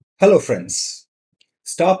Hello, friends.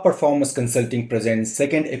 Star Performance Consulting presents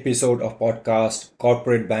second episode of podcast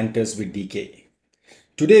Corporate Banters with DK.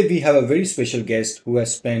 Today we have a very special guest who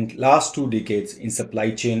has spent last 2 decades in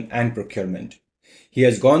supply chain and procurement. He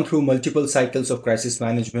has gone through multiple cycles of crisis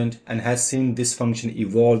management and has seen this function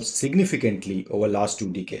evolve significantly over last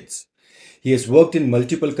 2 decades. He has worked in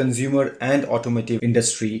multiple consumer and automotive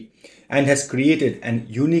industry and has created an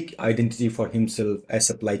unique identity for himself as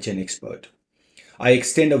supply chain expert. I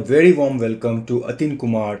extend a very warm welcome to Atin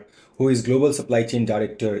Kumar, who is Global Supply Chain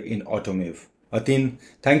Director in Automiv. Atin,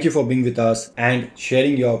 thank you for being with us and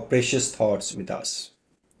sharing your precious thoughts with us.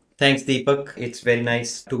 Thanks, Deepak. It's very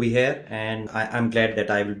nice to be here, and I'm glad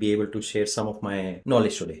that I will be able to share some of my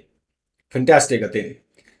knowledge today. Fantastic, Atin.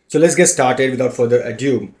 So let's get started without further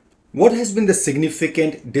ado. What has been the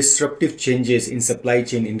significant disruptive changes in supply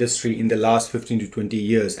chain industry in the last 15 to 20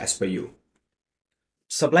 years as per you?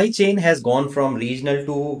 Supply chain has gone from regional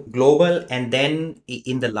to global, and then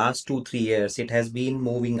in the last 2, 3 years, it has been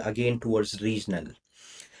moving again towards regional.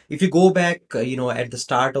 If you go back, at the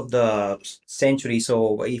start of the century,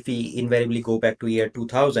 so if we invariably go back to year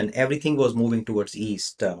 2000, everything was moving towards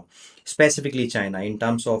east, specifically China in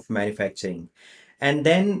terms of manufacturing. And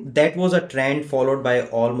then that was a trend followed by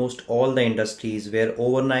almost all the industries where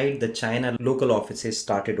overnight the China local offices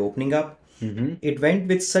started opening up. It went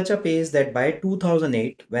with such a pace that by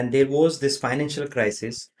 2008, when there was this financial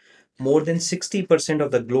crisis, more than 60% of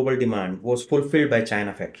the global demand was fulfilled by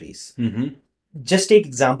China factories. Just take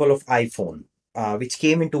example of iPhone, which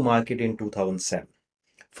came into market in 2007.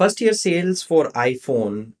 First year sales for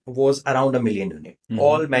iPhone was around a million unit,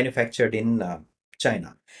 all manufactured in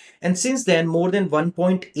China. And since then, more than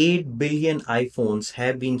 1.8 billion iPhones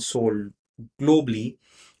have been sold globally,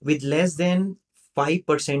 with less than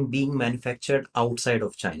 5% being manufactured outside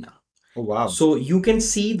of China. Oh, wow. So you can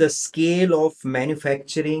see the scale of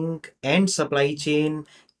manufacturing and supply chain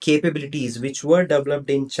capabilities which were developed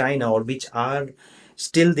in China or which are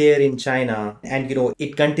still there in China. And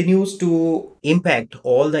it continues to impact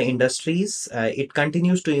all the industries. It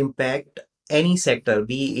continues to impact any sector,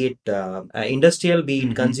 be it industrial, be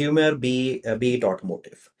it consumer, be it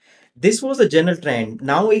automotive. This was the general trend.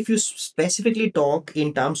 Now, if you specifically talk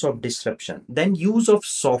in terms of disruption, then use of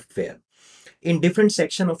software in different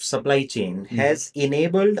section of supply chain has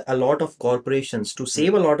enabled a lot of corporations to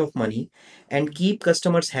save a lot of money and keep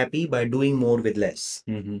customers happy by doing more with less.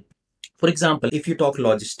 For example, if you talk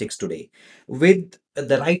logistics today, with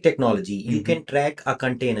the right technology, you can track a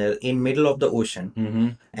container in middle of the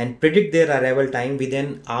ocean and predict their arrival time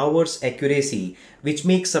within hours accuracy, which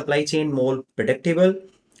makes supply chain more predictable,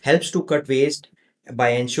 helps to cut waste by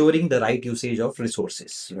ensuring the right usage of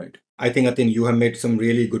resources. Right. I think Atin, you have made some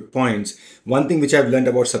really good points. One thing which I've learned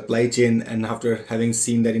about supply chain, and after having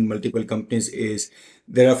seen that in multiple companies, is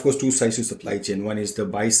there are of course two sides to supply chain. One is the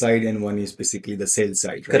buy side, and one is basically the sales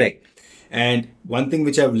side, right? Correct. And one thing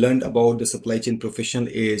which I've learned about the supply chain profession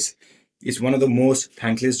is it's one of the most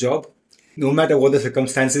thankless job. No matter what the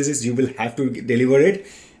circumstances is, you will have to deliver it.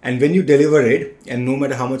 And when you deliver it, and no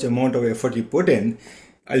matter how much amount of effort you put in,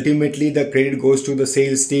 ultimately the credit goes to the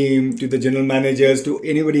sales team, to the general managers, to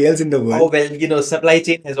anybody else in the Oh, world. well, supply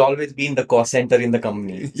chain has always been the cost center in the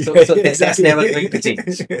company. So, Yeah, that's exactly. never going to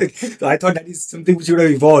change. So I thought that is something which should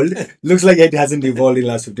have evolved. Looks like it hasn't evolved in the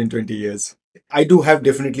last 15, 20 years. I do have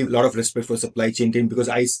definitely a lot of respect for supply chain team because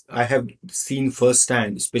I have seen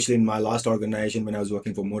firsthand, especially in my last organization when I was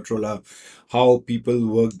working for Motorola, how people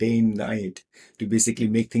work day and night to basically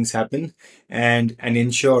make things happen and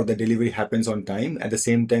ensure the delivery happens on time. At the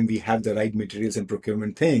same time, we have the right materials and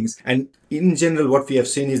procurement things. And in general, what we have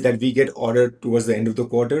seen is that we get ordered towards the end of the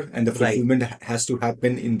quarter, and the Right. fulfillment has to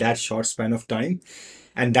happen in that short span of time.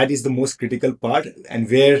 And that is the most critical part, and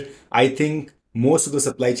where I think most of the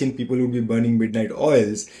supply chain people would be burning midnight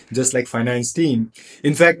oils, just like finance team.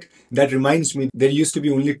 In fact, that reminds me, there used to be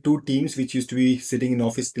only two teams which used to be sitting in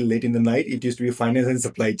office till late in the night. It used to be finance and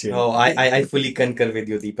supply chain. Oh, I fully concur with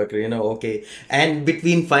you, Deepak. Okay. And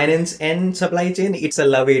between finance and supply chain, it's a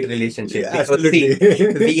love-hate relationship. Yeah, Because see,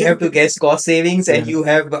 absolutely. we have to guess cost savings, and Yeah. you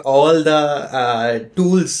have all the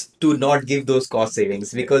tools to not give those cost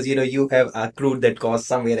savings because you have accrued that cost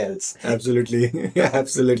somewhere else. Absolutely.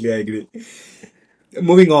 Absolutely, I agree.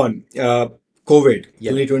 Moving on, COVID,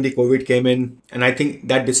 Yeah. 2020 COVID came in, and I think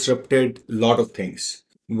that disrupted a lot of things.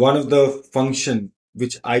 One of the function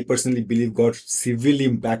which I personally believe got severely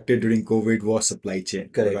impacted during COVID was supply chain,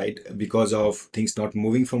 Correct. right? Because of things not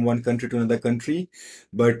moving from one country to another country.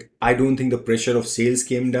 But I don't think the pressure of sales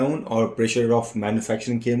came down or pressure of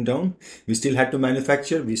manufacturing came down. We still had to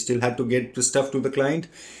manufacture, we still had to get the stuff to the client.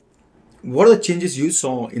 What are the changes you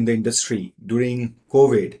saw in the industry during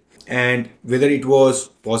COVID? and whether it was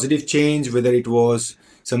positive change, whether it was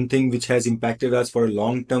something which has impacted us for a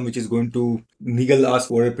long term, which is going to niggle us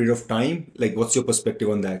over a period of time. Like, what's your perspective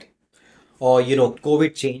on that? Or,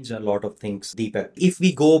 COVID changed a lot of things, Deepak. If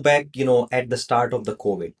we go back, at the start of the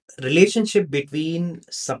COVID, relationship between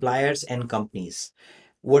suppliers and companies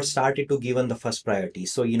what started to given the first priority.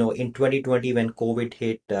 So, in 2020, when COVID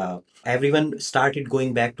hit, everyone started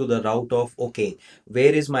going back to the route of, okay,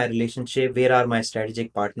 where is my relationship? Where are my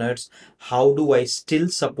strategic partners? How do I still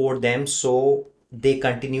support them so they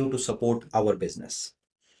continue to support our business?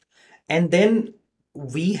 And then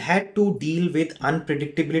we had to deal with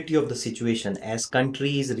unpredictability of the situation as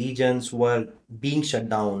countries, regions were being shut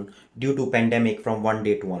down due to pandemic from one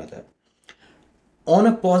day to another. On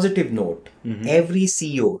a positive note, every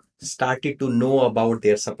CEO started to know about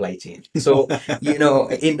their supply chain. So,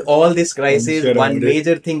 in all this I'm crisis, sure one about it.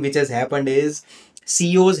 major thing which has happened is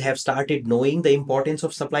CEOs have started knowing the importance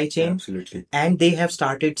of supply chain Absolutely. and they have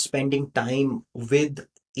started spending time with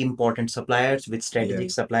important suppliers, with Yeah.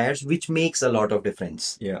 strategic suppliers, which makes a lot of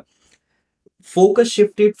difference. Yeah. Focus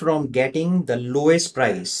shifted from getting the lowest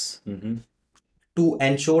price Mm-hmm. to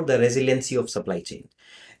ensure the resiliency of supply chain.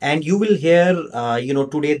 And you will hear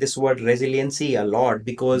today this word resiliency a lot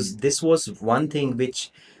because this was one thing which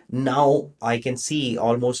now I can see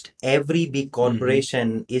almost every big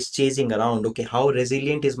corporation is chasing around. Okay, how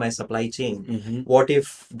resilient is my supply chain? Mm-hmm. What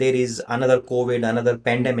if there is another COVID, another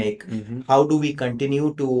pandemic? Mm-hmm. How do we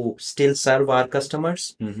continue to still serve our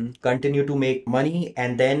customers, Mm-hmm. continue to make money,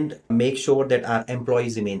 and then make sure that our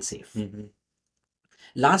employees remain safe? Mm-hmm.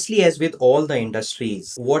 Lastly, as with all the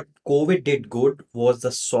industries, what COVID did good was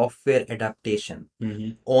the software adaptation Mm-hmm.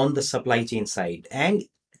 on the supply chain side. And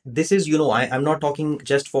this is, I'm not talking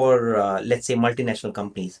just for, let's say, multinational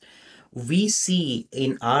companies. We see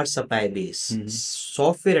in our supply base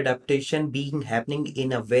software adaptation being happening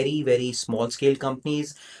in a very, very small scale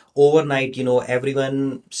companies. Overnight,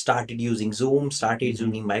 everyone started using Zoom, started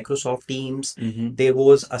using Microsoft Teams. Mm-hmm. There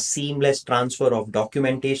was a seamless transfer of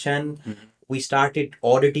documentation. We started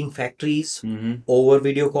auditing factories Mm-hmm. over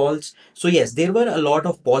video calls. So yes, there were a lot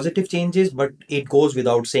of positive changes, but it goes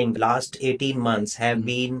without saying last 18 months have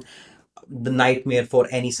been the nightmare for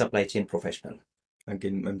any supply chain professional.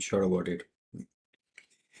 I'm sure about it.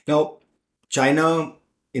 Now, China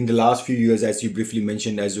in the last few years, as you briefly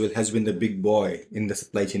mentioned as well, has been the big boy in the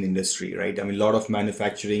supply chain industry, right? I mean, a lot of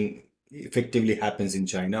manufacturing effectively happens in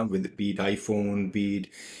China, with be it iPhone, be it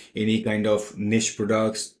any kind of niche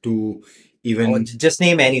products, to Or even just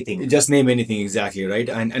name anything. just name anything, exactly, right?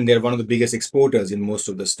 And they're one of the biggest exporters in most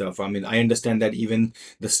of the stuff. I mean, I understand that even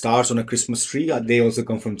the stars on a Christmas tree, they also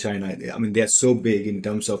come from China. I mean, they're so big in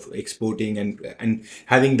terms of exporting and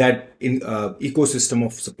having that in ecosystem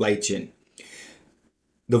of supply chain.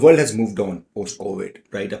 The world has moved on post COVID,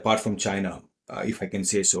 right? Apart from China, if I can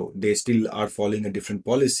say so, they still are following a different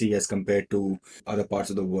policy as compared to other parts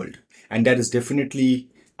of the world. And that has definitely,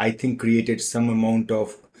 I think, created some amount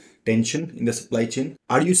of tension in the supply chain.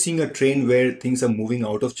 Are you seeing a trend where things are moving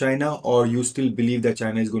out of China, or you still believe that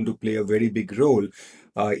China is going to play a very big role?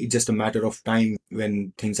 It's just a matter of time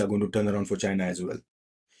when things are going to turn around for China as well.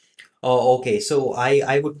 Oh, okay. So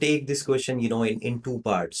I would take this question, in two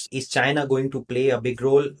parts. Is China going to play a big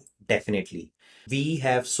role? Definitely. We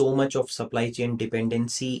have so much of supply chain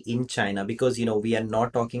dependency in China because, we are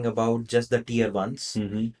not talking about just the tier ones.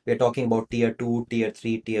 Mm-hmm. We're talking about tier two, tier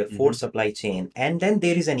three, tier four supply chain. And then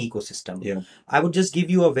there is an ecosystem. Yeah. I would just give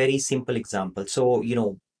you a very simple example. So,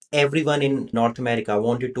 everyone in North America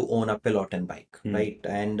wanted to own a Peloton bike, right?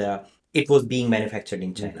 And it was being manufactured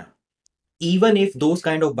in China. Even if those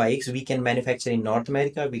kind of bikes we can manufacture in North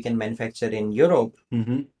America, we can manufacture in Europe,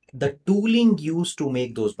 Mm-hmm. the tooling used to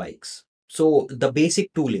make those bikes. So the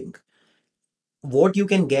basic tooling, what you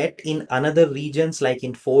can get in another regions like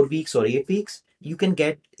in 4 weeks or 8 weeks, you can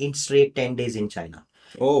get in straight 10 days in China.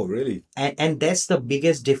 Oh, really? And that's the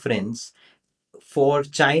biggest difference for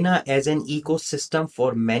China as an ecosystem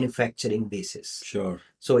for manufacturing basis. Sure.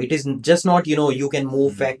 So it is just not, you can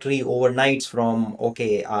move factory overnights from,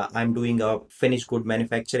 okay, I'm doing a finished good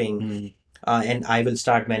manufacturing and I will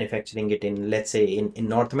start manufacturing it in, let's say, in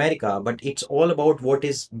North America. But it's all about what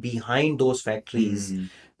is behind those factories.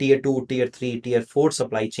 Tier two, tier three, tier four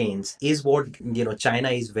supply chains is what China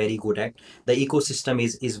is very good at. The ecosystem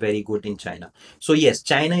is very good in China. So yes,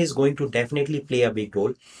 China is going to definitely play a big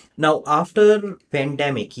role. Now, after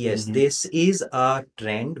pandemic, yes, this is a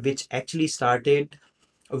trend which actually started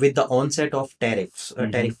with the onset of tariffs, a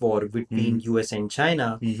tariff war between US and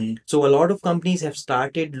China. So a lot of companies have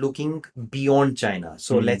started looking beyond China.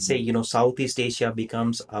 So let's say, Southeast Asia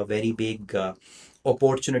becomes a very big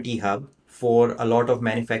opportunity hub for a lot of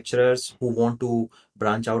manufacturers who want to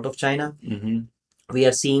branch out of China. We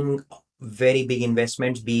are seeing very big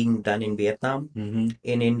investments being done in Vietnam,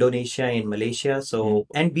 in Indonesia, in Malaysia. So,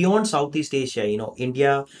 and beyond Southeast Asia,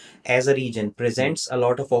 India as a region presents a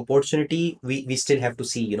lot of opportunity. We still have to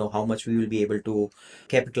see, how much we will be able to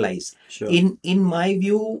capitalize. Sure. In my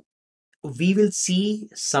view, we will see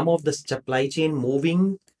some of the supply chain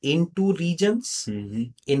moving into regions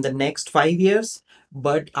in the next 5 years,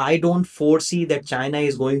 but I don't foresee that China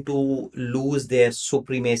is going to lose their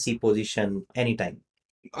supremacy position anytime.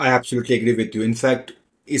 I absolutely agree with you. In fact,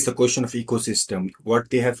 it's a question of ecosystem. What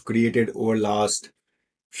they have created over last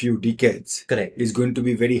few decades Correct. is going to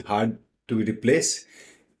be very hard to replace.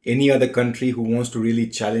 Any other country who wants to really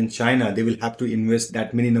challenge China, they will have to invest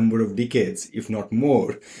that many number of decades, if not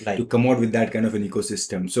more, Right. to come out with that kind of an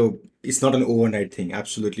ecosystem. So it's not an overnight thing.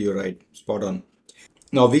 Absolutely, you're right. Spot on.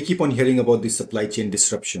 Now, we keep on hearing about these supply chain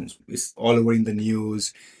disruptions. It's all over in the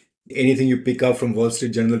news. Anything you pick up from Wall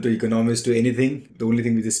Street Journal to Economist to anything, the only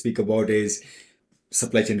thing we just speak about is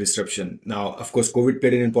supply chain disruption. Now, of course, COVID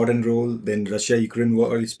played an important role. Then Russia-Ukraine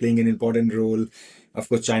war is playing an important role. Of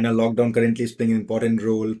course, China lockdown currently is playing an important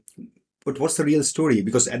role. But what's the real story?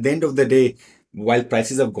 Because at the end of the day, while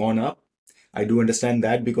prices have gone up, I do understand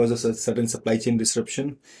that because of a certain supply chain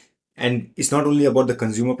disruption. And it's not only about the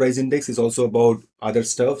consumer price index, it's also about other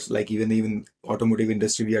stuffs like even automotive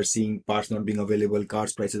industry, we are seeing parts not being available,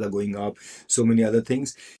 cars prices are going up, so many other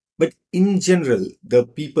things. But in general, the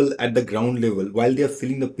people at the ground level, while they are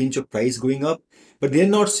feeling the pinch of price going up, but they're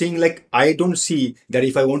not saying like, I don't see that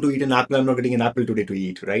if I want to eat an apple, I'm not getting an apple today to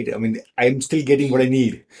eat, right? I mean, I'm still getting what I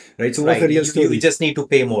need, right? So what's the Right. real You story? just need to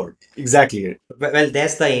pay more. Exactly. Well,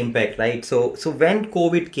 that's the impact, right? So when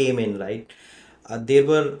COVID came in, right, there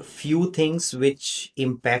were few things which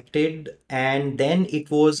impacted, and then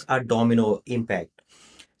it was a domino impact.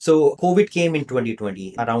 So COVID came in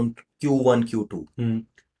 2020 around Q1, Q2.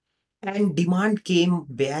 And demand came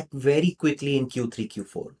back very quickly in Q3,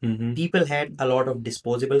 Q4. People had a lot of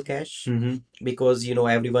disposable cash because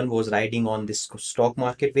everyone was riding on this stock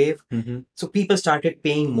market wave. So people started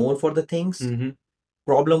paying more for the things.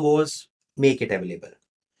 Problem was make it available.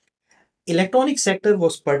 Electronic sector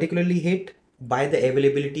was particularly hit by the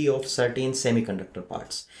availability of certain semiconductor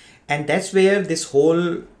parts. And that's where this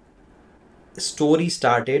whole story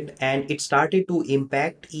started, and it started to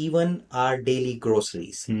impact even our daily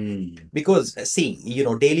groceries. Because see,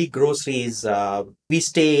 daily groceries, we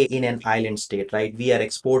stay in an island state, right? We are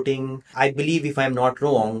exporting. I believe, if I'm not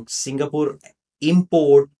wrong, Singapore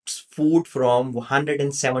imports food from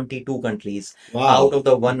 172 countries out Wow. of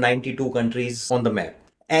the 192 countries on the map.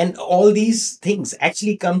 And all these things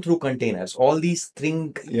actually come through containers. All these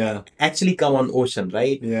things Yeah. actually come on ocean,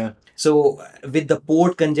 right? Yeah. So with the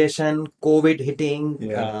port congestion, COVID hitting,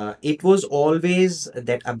 Yeah. it was always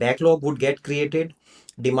that a backlog would get created.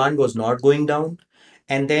 Demand was not going down.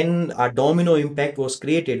 And then a domino impact was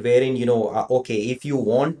created wherein, okay, if you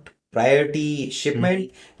want priority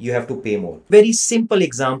shipment, you have to pay more. Very simple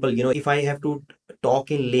example, if I have to talk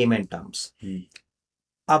in layman terms,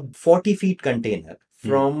 a 40 feet container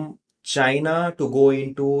from China to go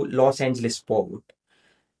into Los Angeles port,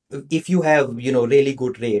 if you have really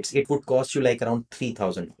good rates, it would cost you like around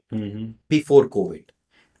 3,000 before COVID.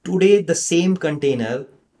 Today the same container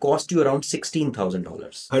cost you around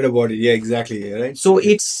 $16,000. Heard about it. Yeah, exactly. Yeah, right. So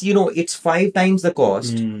it's 5 times the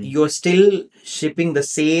cost. You're still shipping the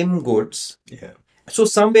same goods. Yeah. So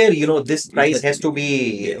somewhere this price has to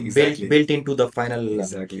be Yeah, exactly. built into the final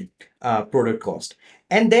Exactly. product cost.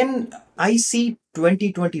 And then I see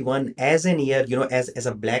 2021 as an year, as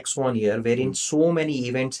a black swan year, wherein so many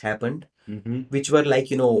events happened, which were like,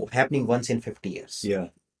 happening once in 50 years. Yeah.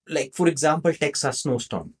 Like, for example, Texas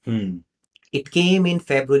snowstorm. It came in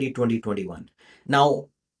February 2021. Now,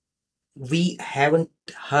 we haven't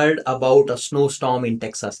heard about a snowstorm in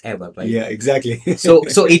Texas ever, right? Yeah, exactly.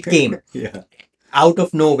 So it came Yeah. out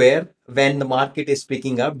of nowhere. When the market is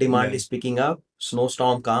picking up, demand Yeah. is picking up,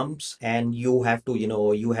 snowstorm comes, and you have to,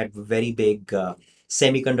 you had very big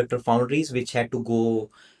semiconductor foundries which had to go,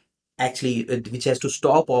 actually, which has to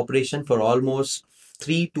stop operation for almost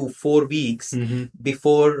 3 to 4 weeks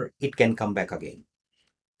before it can come back again.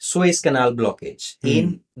 Suez Canal blockage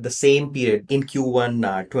in the same period in Q1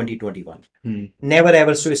 2021. Never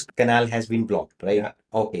ever Suez Canal has been blocked, right? Yeah.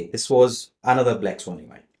 Okay, this was another black swan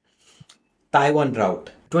event. Taiwan drought.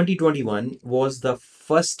 2021 was the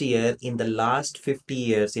first year in the last 50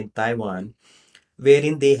 years in Taiwan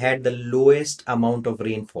wherein they had the lowest amount of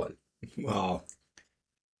rainfall. Wow.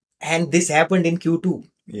 And this happened in Q2.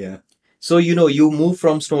 Yeah. So, you move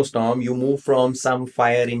from snowstorm, you move from some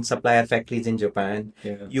fire in supplier factories in Japan,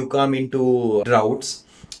 Yeah. you come into droughts,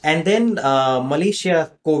 and then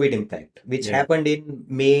Malaysia COVID impact, which Yeah. happened in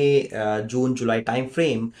May, June, July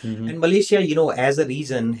timeframe. And Malaysia, as a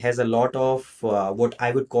region, has a lot of what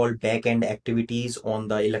I would call back end activities on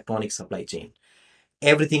the electronic supply chain.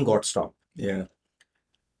 Everything got stopped. Yeah.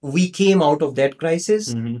 We came out of that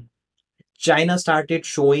crisis. Mm-hmm. China started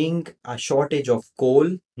showing a shortage of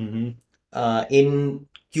coal Mm-hmm. in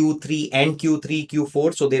Q3 and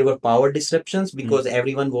Q4. So there were power disruptions because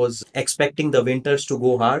everyone was expecting the winters to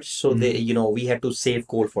go hard. So we had to save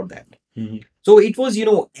coal for that. Mm-hmm. So it was,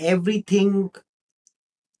 everything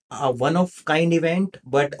a one of kind event,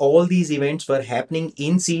 but all these events were happening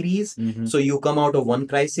in series. Mm-hmm. So you come out of one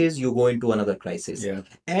crisis, you go into another crisis. Yeah.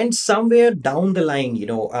 And somewhere down the line,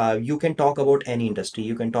 you can talk about any industry.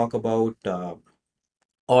 You can talk about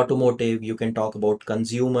automotive, you can talk about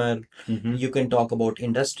consumer, you can talk about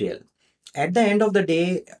industrial. At the end of the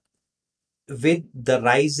day, with the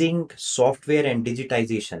rising software and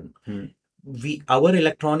digitization, our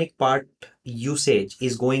electronic part usage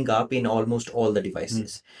is going up in almost all the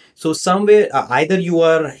devices. So somewhere either you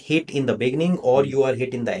are hit in the beginning or you are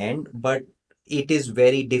hit in the end, but it is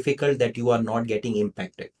very difficult that you are not getting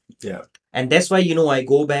impacted. Yeah. And that's why, I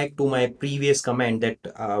go back to my previous comment that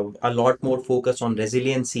a lot more focus on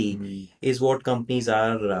resiliency is what companies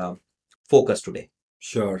are focused today.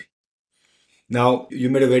 Sure. Now, you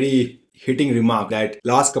made a very hitting remark that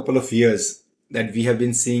last couple of years that we have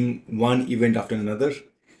been seeing one event after another,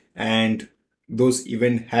 and those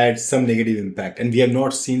event had some negative impact, and we have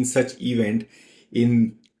not seen such event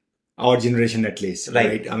in our generation at least, Right.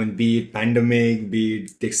 right? I mean, be it pandemic, be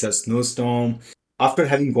it Texas snowstorm. After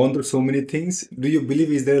having gone through so many things, do you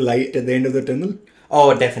believe is there a light at the end of the tunnel?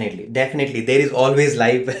 Oh, definitely, definitely. There is always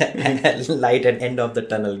light, light at end of the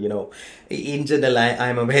tunnel. In general,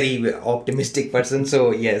 I'm a very optimistic person.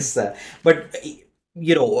 So yes, but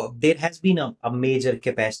there has been a major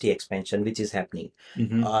capacity expansion which is happening.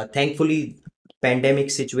 Thankfully,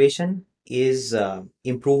 pandemic situation is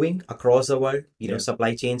improving across the world. Yeah.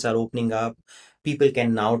 Supply chains are opening up. People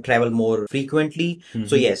can now travel more frequently.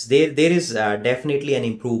 So yes, there is definitely an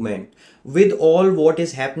improvement with all what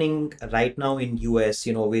is happening right now in US,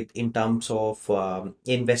 with in terms of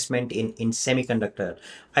investment in semiconductor.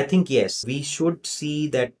 I think yes, we should see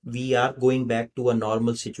that we are going back to a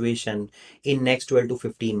normal situation in next 12 to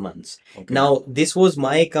 15 months. Okay. Now, this was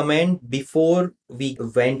my comment before we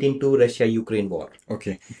went into Russia Ukraine war.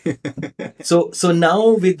 Okay. So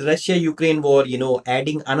now with Russia Ukraine war,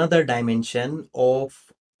 adding another dimension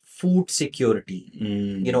of food security,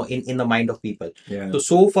 in the mind of people. Yeah.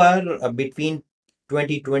 So far, between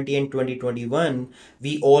 2020 and 2021,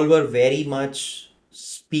 we all were very much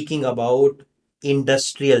speaking about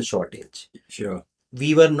industrial shortage. Sure.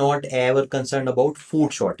 We were not ever concerned about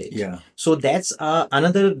food shortage. Yeah. So that's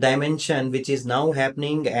another dimension which is now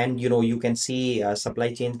happening, and you can see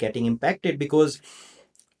supply chains getting impacted because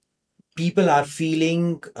people are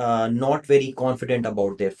feeling not very confident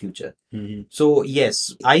about their future. So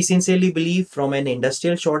yes, I sincerely believe from an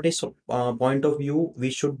industrial shortage point of view, we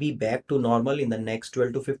should be back to normal in the next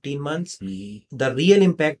 12 to 15 months. The real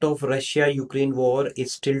impact of Russia-Ukraine war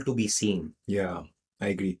is still to be seen. Yeah, I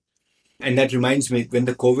agree. And that reminds me, when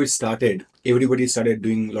the COVID started, everybody started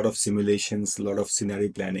doing a lot of simulations, a lot of scenario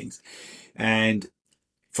plannings. And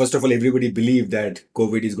first of all, everybody believed that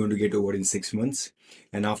COVID is going to get over in 6 months.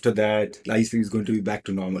 And after that, life is going to be back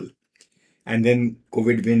to normal. And then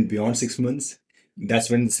COVID went beyond 6 months.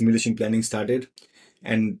 That's when the simulation planning started.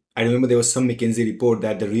 And I remember there was some McKinsey report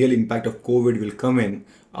that the real impact of COVID will come in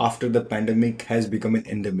after the pandemic has become an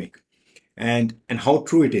endemic. And how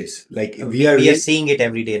true it is. Like We are seeing it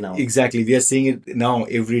every day now. exactly, we are seeing it now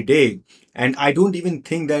every day. And I don't even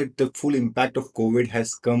think that the full impact of COVID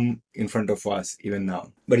has come in front of us even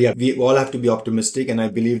now. But yeah, we all have to be optimistic, and I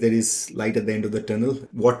believe there is light at the end of the tunnel.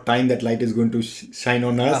 What time that light is going to shine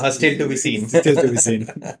on us, Still to be seen. still to be seen.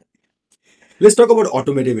 Let's talk about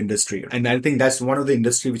automotive industry. And I think that's one of the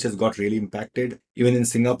industry which has got really impacted. Even in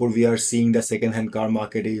Singapore, we are seeing the second-hand car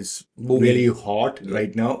market is Booming. really hot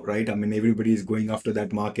right now, right? I mean, everybody is going after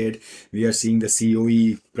that market. We are seeing the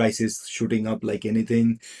COE prices shooting up like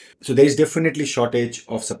anything. So there is definitely shortage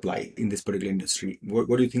of supply in this particular industry.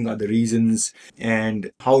 What do you think are the reasons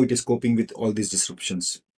and how it is coping with all these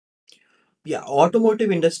disruptions? Yeah,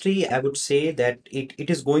 automotive industry, I would say that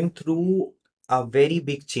it is going through a very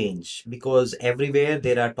big change because everywhere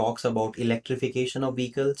there are talks about electrification of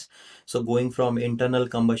vehicles. So going from internal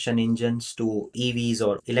combustion engines to EVs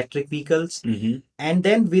or electric vehicles. And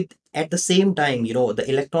then with At the same time, the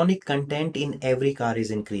electronic content in every car is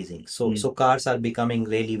increasing. So cars are becoming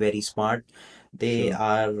really very smart. They Sure.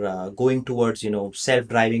 are going towards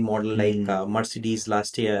self-driving model, like Mercedes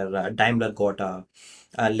last year. Daimler got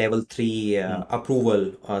a level 3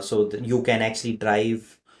 approval, so that you can actually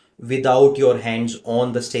drive without your hands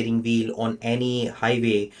on the steering wheel on any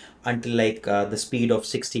highway until like the speed of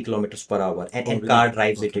 60 kilometers per hour, and car Really?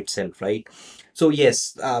 drives it Okay. itself, right? So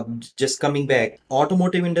yes, just coming back,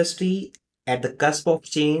 automotive industry at the cusp of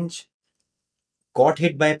change, got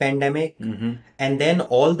hit by pandemic, and then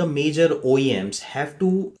all the major OEMs have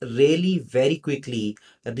to really very quickly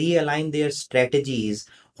realign their strategies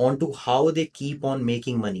onto how they keep on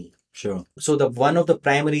making money. Sure. So the one of the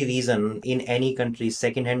primary reason in any country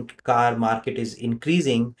second-hand car market is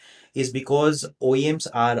increasing is because OEMs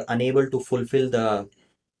are unable to fulfill the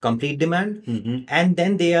complete demand, and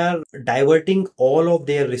then they are diverting all of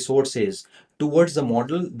their resources towards the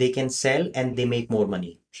model they can sell, and they make more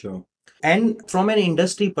money. Sure. And from an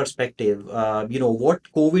industry perspective, what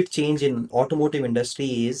COVID changed in automotive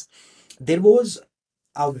industry is there was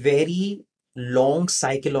a very long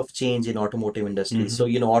cycle of change in automotive industry. So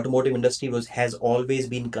automotive industry has always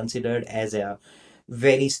been considered as a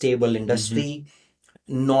very stable industry,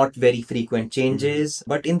 not very frequent changes.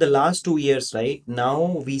 But in the last 2 years, right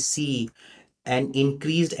now, we see an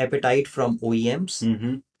increased appetite from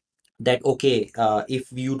OEMs, that okay,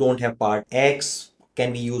 if you don't have part X,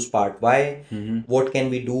 can we use part Y? What can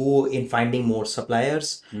we do in finding more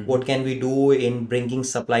suppliers? What can we do in bringing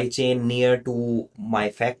supply chain near to my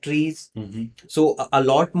factories? So a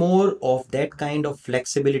lot more of that kind of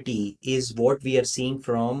flexibility is what we are seeing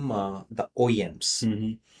from the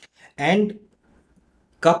OEMs. And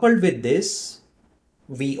coupled with this,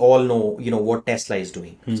 we all know what Tesla is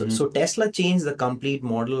doing. So Tesla changed the complete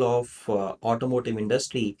model of automotive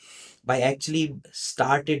industry by actually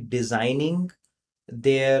started designing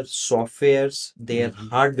their softwares, their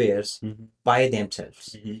hardwares by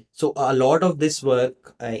themselves. So a lot of this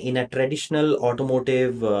work in a traditional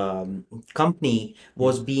automotive company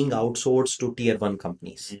was being outsourced to tier 1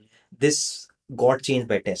 companies. This got changed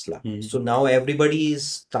by Tesla. So now everybody is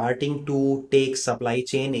starting to take supply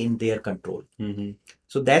chain in their control.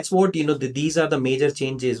 So that's what these are the major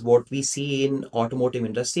changes what we see in automotive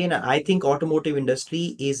industry. And I think automotive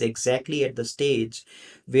industry is exactly at the stage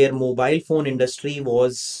where mobile phone industry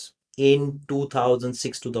was in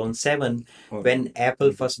 2006 2007, when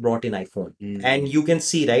Apple first brought in iPhone. And you can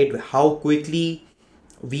see, right, how quickly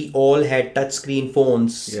we all had touchscreen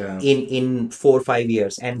phones. Yeah. In 4 or 5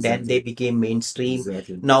 years, and then they Exactly. became mainstream.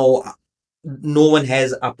 Exactly. Now no one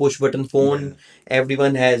has a push button phone. Yeah.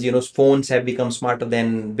 Everyone has, phones have become smarter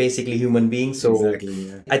than basically human beings. So Exactly.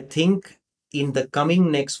 Yeah. I think in the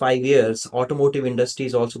coming next 5 years, automotive industry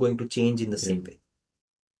is also going to change in the same way.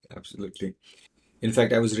 Absolutely. In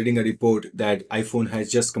fact, I was reading a report that iPhone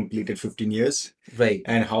has just completed 15 years Right.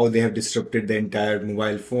 and how they have disrupted the entire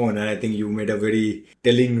mobile phone. And I think you made a very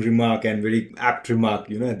telling remark and very apt remark,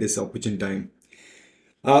 at this opportune time.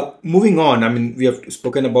 Moving on, I mean, we have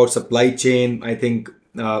spoken about supply chain. I think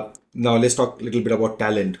now let's talk a little bit about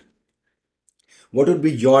talent. What would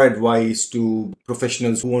be your advice to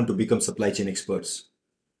professionals who want to become supply chain experts?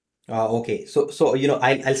 Okay, so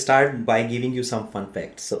I'll start by giving you some fun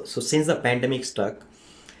facts. So since the pandemic struck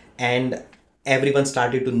and everyone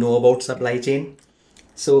started to know about supply chain,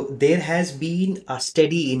 so there has been a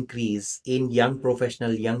steady increase in young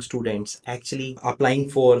professional, young students actually applying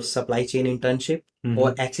for supply chain internship,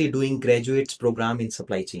 or actually doing graduates program in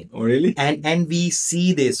supply chain. Oh, really? And we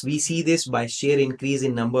see this by sheer increase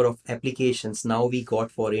in number of applications now we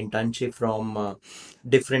got for internship from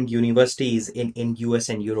different universities in US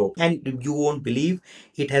and Europe. And you won't believe,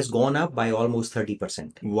 it has gone up by almost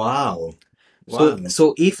 30%. Wow. So, Wow.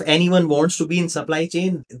 so if anyone wants to be in supply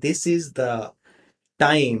chain, this is the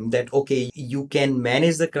time that okay, you can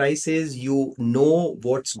manage the crisis, you know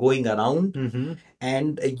what's going around,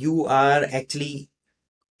 and you are actually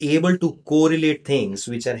able to correlate things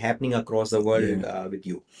which are happening across the world Yeah. with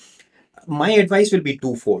you. My advice will be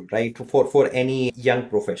twofold, right, for any young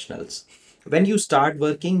professionals. When you start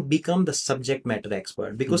working, become the subject matter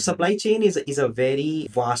expert, because supply chain is a very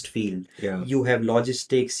vast field. Yeah. You have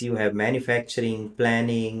logistics, you have manufacturing,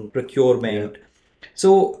 planning, procurement.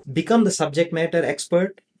 So become the subject matter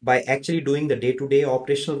expert by actually doing the day-to-day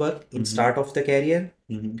operational work in start of the career,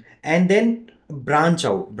 and then branch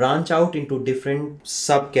out into different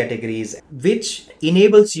subcategories, which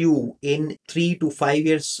enables you in 3 to 5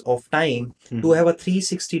 years of time to have a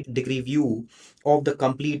 360-degree view of the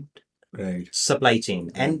complete Right. supply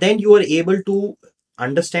chain. And then you are able to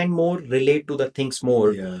understand more, relate to the things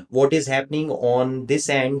more, what is happening on this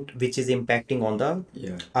end, which is impacting on the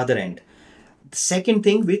other end. The second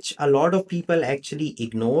thing, which a lot of people actually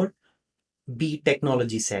ignore, be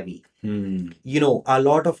technology savvy. A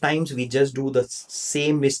lot of times we just do the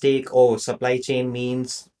same mistake. Oh, supply chain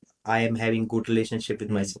means I am having good relationship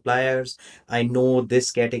with my suppliers. I know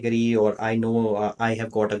this category, or I know I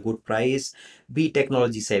have got a good price. Be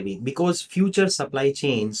technology savvy, because future supply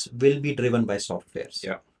chains will be driven by softwares.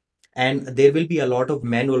 Yeah. And there will be a lot of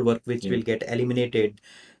manual work which will get eliminated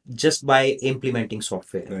just by implementing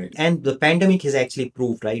software. Right. And the pandemic has actually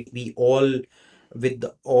proved, right? We all, with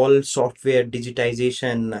all software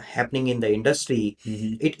digitization happening in the industry,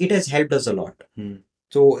 it has helped us a lot.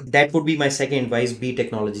 So that would be my second advice: be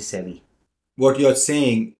technology savvy. What you're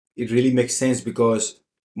saying, it really makes sense, because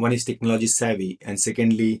one is technology savvy, and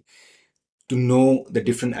secondly, to know the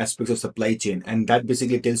different aspects of supply chain. And that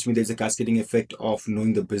basically tells me there's a cascading effect of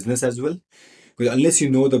knowing the business as well. Because unless you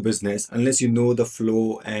know the business, unless you know the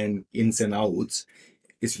flow and ins and outs,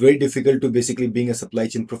 it's very difficult to basically being a supply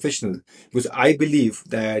chain professional. Because I believe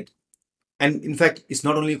that, and in fact, it's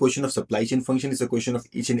not only a question of supply chain function, it's a question of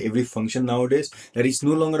each and every function nowadays, that it's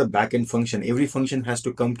no longer a back end function. Every function has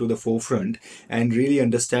to come to the forefront and really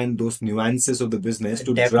understand those nuances of the business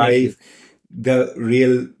to drive the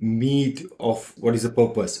real meat of what is the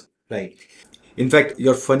purpose. Right. In fact,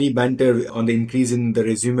 your funny banter on the increase in the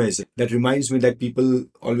resumes, that reminds me that people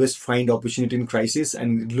always find opportunity in crisis,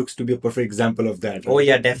 and it looks to be a perfect example of that. Oh, right?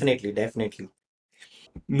 Yeah, definitely, definitely.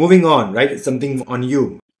 Moving on, right? Something on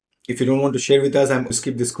you. If you don't want to share with us, I'm going to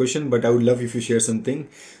skip this question, but I would love if you share something.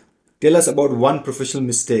 Tell us about one professional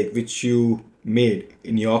mistake which you made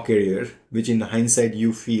in your career, which in hindsight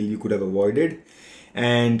you feel you could have avoided.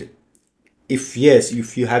 And if yes,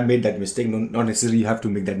 if you have made that mistake, not necessarily you have to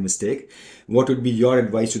make that mistake, what would be your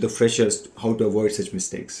advice to the freshers how to avoid such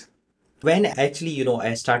mistakes? When actually,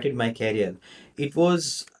 I started my career, it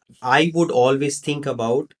was, I would always think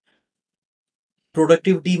about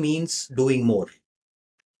productivity means doing more.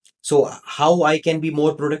 So how I can be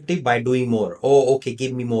more productive? By doing more. Oh, okay,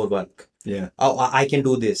 give me more work. Yeah. Oh, I can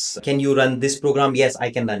do this. Can you run this program? Yes,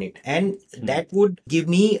 I can run it. And that would give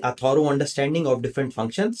me a thorough understanding of different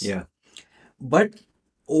functions. Yeah. But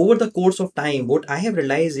over the course of time, what I have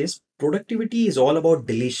realized is productivity is all about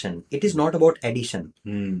deletion. It is not about addition.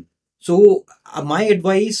 So my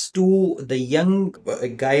advice to the young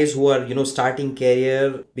guys who are, starting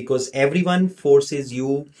career, because everyone forces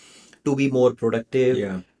you to be more productive,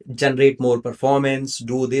 yeah, generate more performance,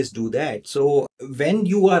 do this, do that. So when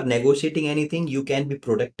you are negotiating anything, you can be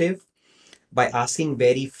productive by asking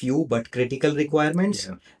very few but critical requirements,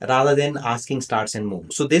 yeah, rather than asking starts and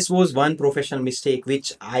moves. So this was one professional mistake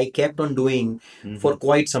which I kept on doing for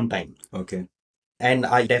quite some time. Okay. And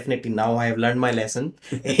I definitely, now I have learned my lesson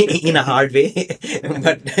in a hard way.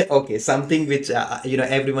 But okay, something which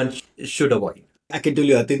everyone should avoid. I can tell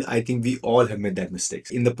you, I think we all have made that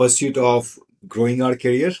mistakes. In the pursuit of growing our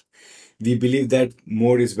career, we believe that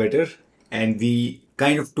more is better, and we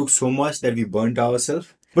kind of took so much that we burnt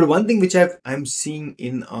ourselves. But one thing which I'm seeing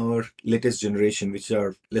in our latest generation, which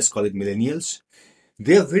are, let's call it millennials,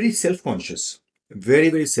 they are very self-conscious, very,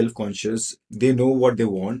 very self-conscious. They know what they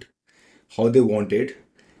want, how they want it,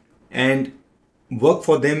 and work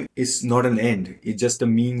for them is not an end. It's just a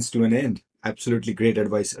means to an end. Absolutely great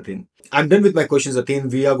advice, Atin. I'm done with my questions, Atin.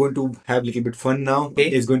 We are going to have a little bit fun now. Okay.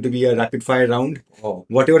 It's going to be a rapid fire round. Oh.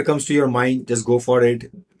 Whatever comes to your mind, just go for it.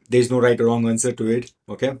 There's no right or wrong answer to it.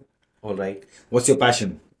 Okay? All right. What's your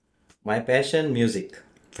passion? My passion, music.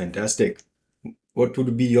 Fantastic. What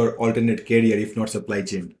would be your alternate career if not supply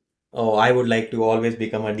chain? Oh, I would like to always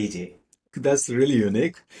become a DJ. That's really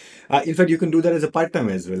unique. In fact, you can do that as a part time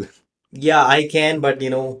as well. Yeah, I can, but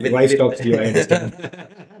with wife stops you, I understand.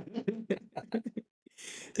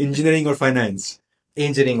 Engineering or finance?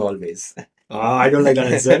 Engineering always. Ah, I don't like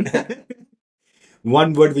that answer.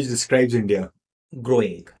 One word which describes India.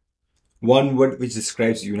 Growing. One word which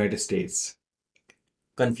describes United States.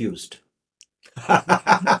 Confused.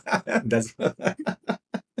 That's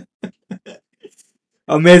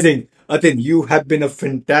amazing. Atin, you have been a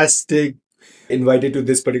fantastic invited to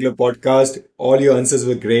this particular podcast. All your answers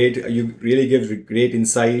were great. You really gave great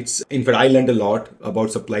insights. In fact, I learned a lot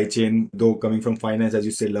about supply chain, though coming from finance, as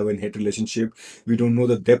you said, love and hate relationship. We don't know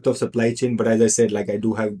the depth of supply chain, but as I said, like I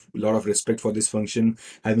do have a lot of respect for this function,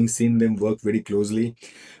 having seen them work very closely.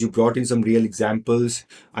 You brought in some real examples.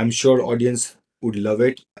 I'm sure audience would love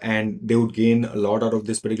it and they would gain a lot out of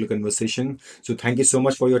this particular conversation. So thank you so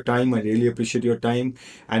much for your time. I really appreciate your time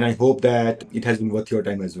and I hope that it has been worth your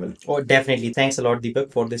time as well. Oh, definitely. Thanks a lot,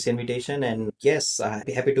 Deepak, for this invitation. And yes, I'd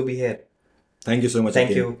be happy to be here. Thank you so much,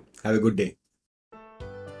 Thank Atin. you. Have a good day.